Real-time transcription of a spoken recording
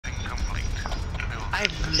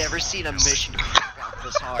I've never seen a mission out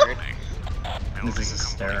this hard. This is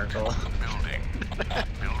hysterical.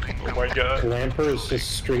 Oh my god. Lamper is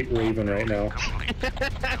just straight raving right now.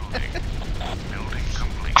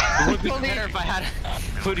 It would be better if I had.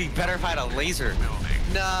 Would be better if I had a laser.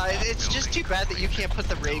 Nah, it's just too bad that you can't put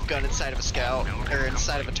the rave gun inside of a scout or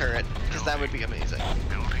inside of a turret, because that would be amazing.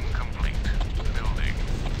 Building complete. Building.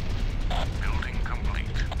 Building complete.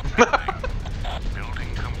 Building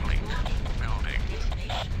complete. Building.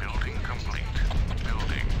 Building complete.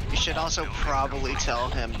 Building. You should also probably tell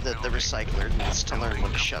him that the recycler needs to learn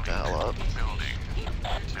when to shut the hell up. Building.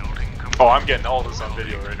 Building complete. Oh, I'm getting all this on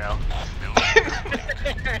video right now.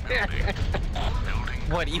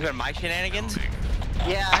 What? Even my shenanigans?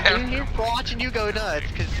 Yeah, he's watching you go nuts,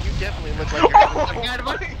 because you definitely look like you're having some kind of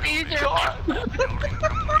a seizure.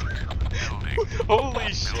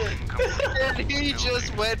 Holy shit. And he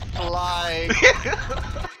just went flying.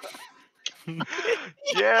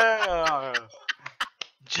 Yeah.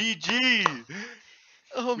 GG.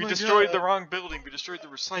 Oh We my destroyed God. the wrong building. We destroyed the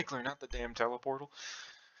recycler, not the damn teleportal.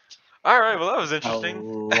 Alright, well that was interesting.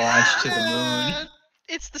 Launch to the moon.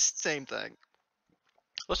 It's the same thing.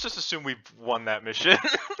 Let's just assume we've won that mission.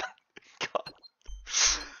 God.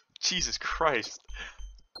 Jesus Christ.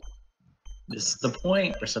 This is the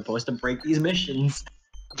point. We're supposed to break these missions.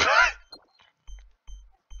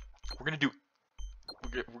 We're gonna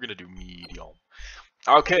do medium.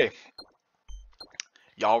 Okay.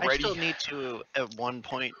 Y'all I ready? still need to, at one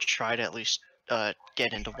point, try to at least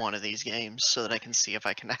get into one of these games so that I can see if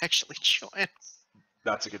I can actually join.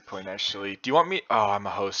 That's a good point, actually. Do you want me? Oh, I'm a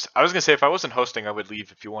host. I was gonna say if I wasn't hosting, I would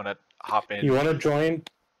leave. If you want to hop in. You want to join?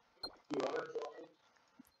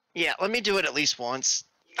 Yeah, let me do it at least once.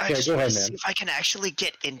 I Yeah, just go want ahead, to see man. if I can actually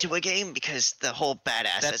get into a game, because the whole bad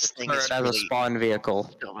assets That's a thing is turret as a really spawn vehicle.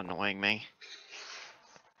 still annoying me.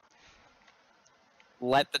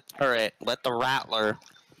 Let the turret, let the rattler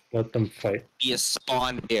Let them fight. be a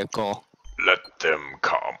spawn vehicle. Let them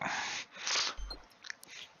come.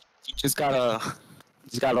 You just gotta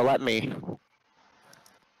let me.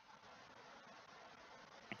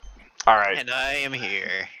 All right, And I am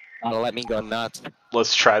here. Gotta let me go nuts.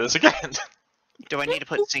 let's try this again. Do I need to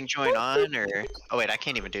put sync join on, or... Oh wait, I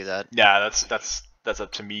can't even do that. Yeah, that's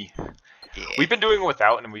up to me. Yeah. We've been doing it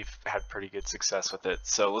without, and we've had pretty good success with it.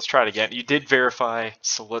 So let's try it again. You did verify,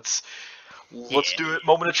 so let's do it.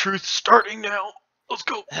 Moment of truth starting now. Let's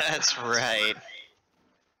go. That's right.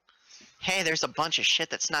 Hey, there's a bunch of shit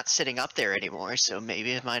that's not sitting up there anymore, so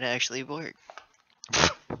maybe it might actually work.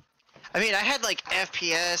 I mean, I had like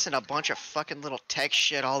FPS and a bunch of fucking little text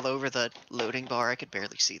shit all over the loading bar. I could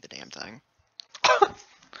barely see the damn thing.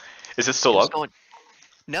 Is it still It was up? going...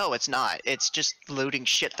 No, it's not. It's just loading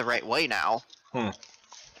shit the right way now.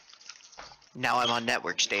 Now I'm on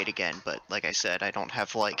network state again, but like I said, I don't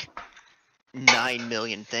have like 9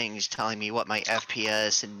 million things telling me what my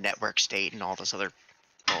FPS and network state and all this other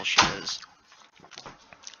bullshit is.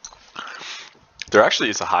 There actually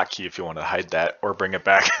is a hotkey if you want to hide that or bring it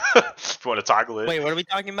back. If you want to toggle it. Wait, what are we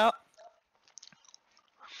talking about?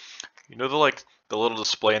 You know the little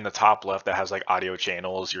display in the top left that has like audio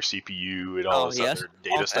channels, your CPU, and all this other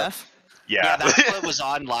data Alt stuff. F? Yeah, that's what was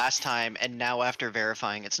on last time, and now after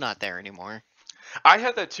verifying, it's not there anymore. I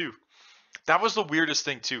had that too. That was the weirdest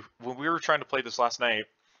thing too. When we were trying to play this last night,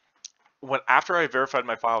 after I verified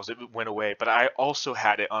my files, it went away. But I also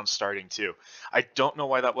had it on starting too. I don't know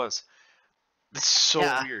why that was. It's so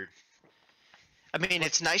weird. I mean,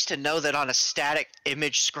 it's nice to know that on a static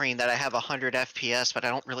image screen that I have 100 FPS, but I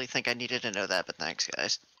don't really think I needed to know that, but thanks,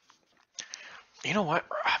 guys. You know what?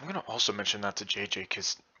 I'm going to also mention that to JJ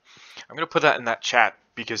because I'm going to put that in that chat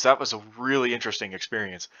because that was a really interesting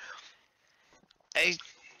experience.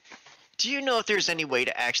 Do you know if there's any way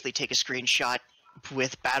to actually take a screenshot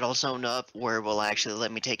with Battlezone up where it will actually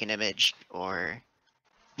let me take an image, or...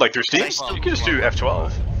 Like through Steam? Still... You can just do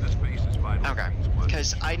F12. Okay,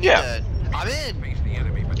 because I need to... I'm in!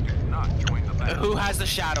 Who has the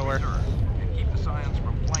shadower?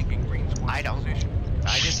 I don't.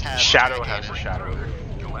 I just have... Shadow has a shadow.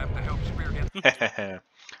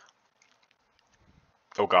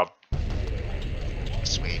 Oh god.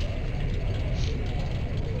 Sweet.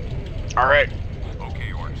 Alright.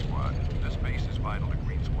 Okay, Orange Squad. This base is vital to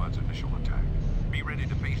Green Squad's initial attack. Be ready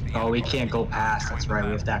to face the Oh, we can't go past. That's right.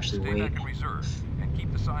 We have to actually Stay wait. back in reserve and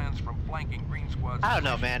keep the Scions from flanking Green Squad's I don't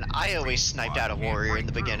know, man. I always sniped out a warrior in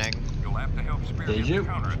the beginning. You'll have to help spearhead Did you? the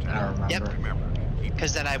counterattack. I don't remember. Yep.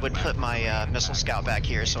 Because then I would put my missile scout back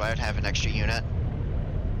here so I would have an extra unit.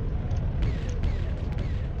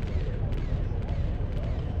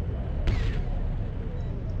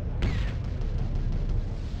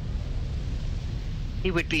 He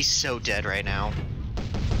would be so dead right now.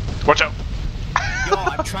 Watch out! Yo,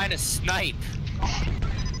 I'm trying to snipe.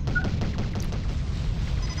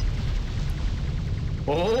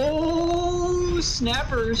 Oh,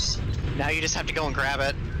 snappers! Now you just have to go and grab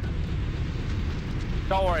it.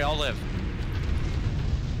 Don't worry, I'll live.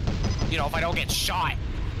 You know, if I don't get shot.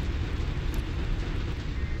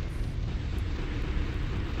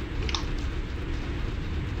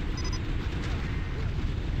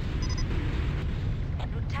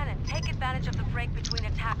 Lieutenant, take advantage of the break between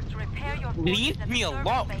attacks to repair your Leave forces and me the server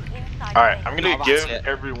alone. bay inside Alright, the I'm base. gonna No, give that's it.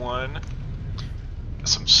 everyone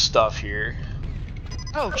some stuff here.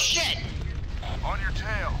 Oh shit! On your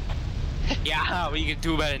tail. Yeah, what you can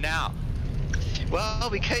do about it now? Well,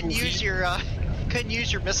 we couldn't use your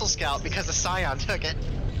missile scout because the Scion took it.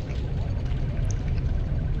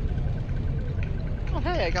 Oh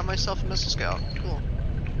hey, I got myself a missile scout. Cool.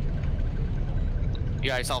 You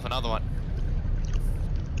got yourself another one.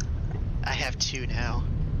 I have 2 now.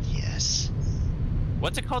 Yes.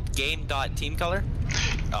 What's it called? Game.team color?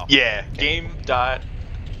 Oh. Yeah, game dot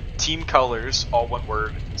team colors, all one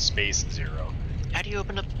word, space 0. How do you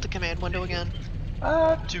open up the command window again?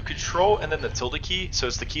 To control and then the tilde key, so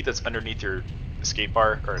it's the key that's underneath your escape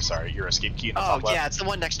bar, or sorry, your escape key in the Oh top left. yeah, it's the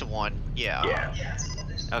one next to 1. Yeah. Yeah.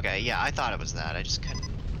 Okay, yeah, I thought it was that. I just couldn't.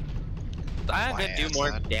 I'm Why gonna do ask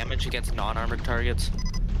more that? damage against non-armored targets.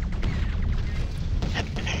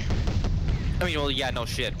 I mean, well, yeah, no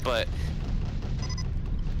shit, but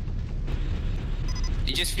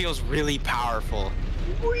it just feels really powerful.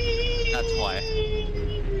 That's why.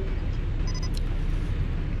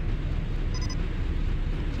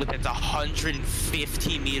 With its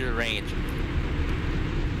 150-meter range.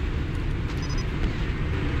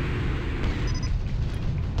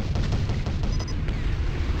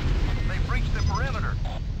 They breached the perimeter.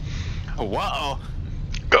 Whoa!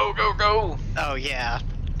 Go, go, go! Oh yeah,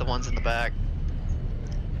 the ones in the back.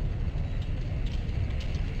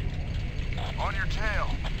 On your tail.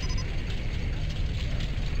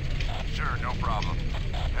 Sure, no problem.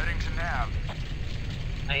 Heading to nav.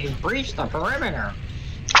 They breached the perimeter.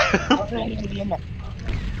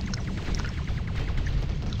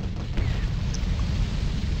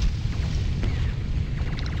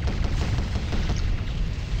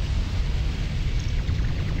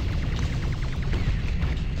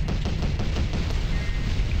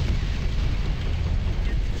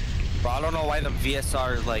 Bro, I don't know why the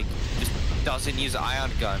VSR, like, just doesn't use ion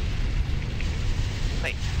gun.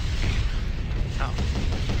 Wait. Oh.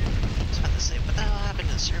 I was about to say, what the hell happened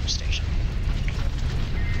to the service station?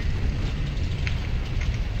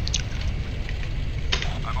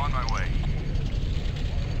 I'm on my way.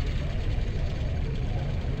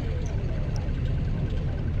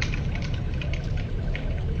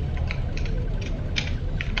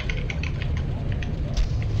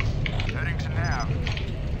 Heading to nav.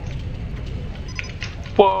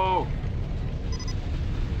 Whoa!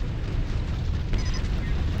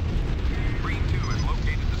 Green 2 has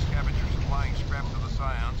located the scavenger supplying scrap to the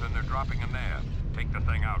Scions, and they're dropping a nav. Take the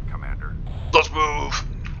thing out, Commander. Let's move!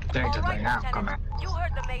 Take All the right, thing out, Lieutenant. come on. You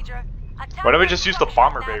heard the Major. Attack Why don't we the just use the structure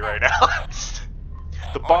bomber now bay then. right now?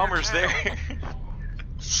 The On your bomber's tail. there.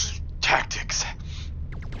 Tactics.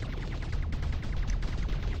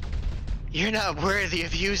 You're not worthy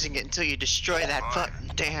of using it until you destroy that fucking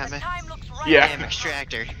The damn time looks right. Yeah. damn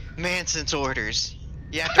extractor. Manson's orders.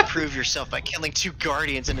 You have to prove yourself by killing 2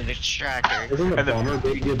 guardians and an extractor. Doesn't the And then- bomber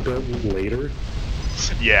bay get built later?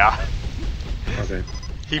 Yeah. Okay.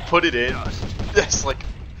 He put it in. That's like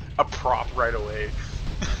a prop right away.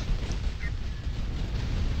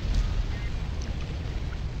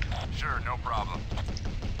 Sure, no problem.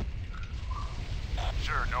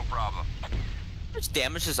 Sure, no problem. How much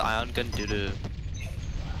damage does ion gun do to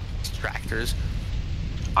extractors?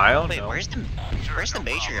 I don't Wait, know. where's the Sure, where's the no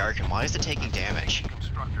problem. matriarch and why is it taking damage?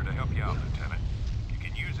 Constructor to help you out, Lieutenant. You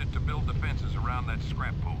can use it to build defenses around that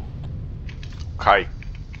scrap pool. Okay.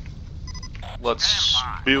 Let's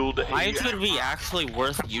build a... Ions would be actually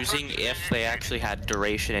worth using if they actually had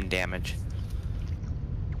duration and damage.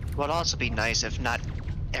 It would also be nice if not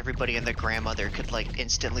everybody and their grandmother could like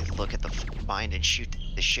instantly look at the mine and shoot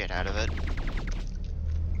the shit out of it.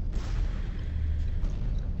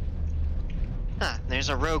 Huh, there's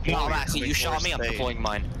a rogue No, warrior actually, you coming shot towards me, I'm the base. deploying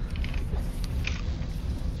mine.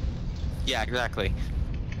 Yeah, exactly.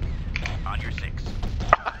 On your 6.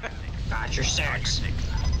 Got your 6.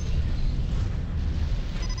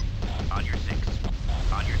 On your 6.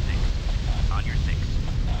 On your 6. On your 6.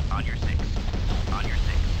 On your 6. On your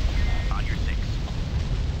 6. On your 6.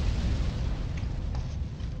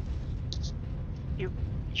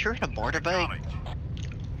 You're in a mortar bay?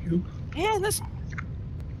 Acknowledge. Yeah, this.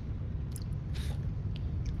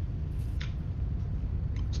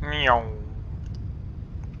 Meow.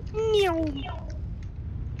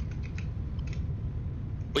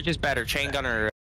 Which is better, chain gun or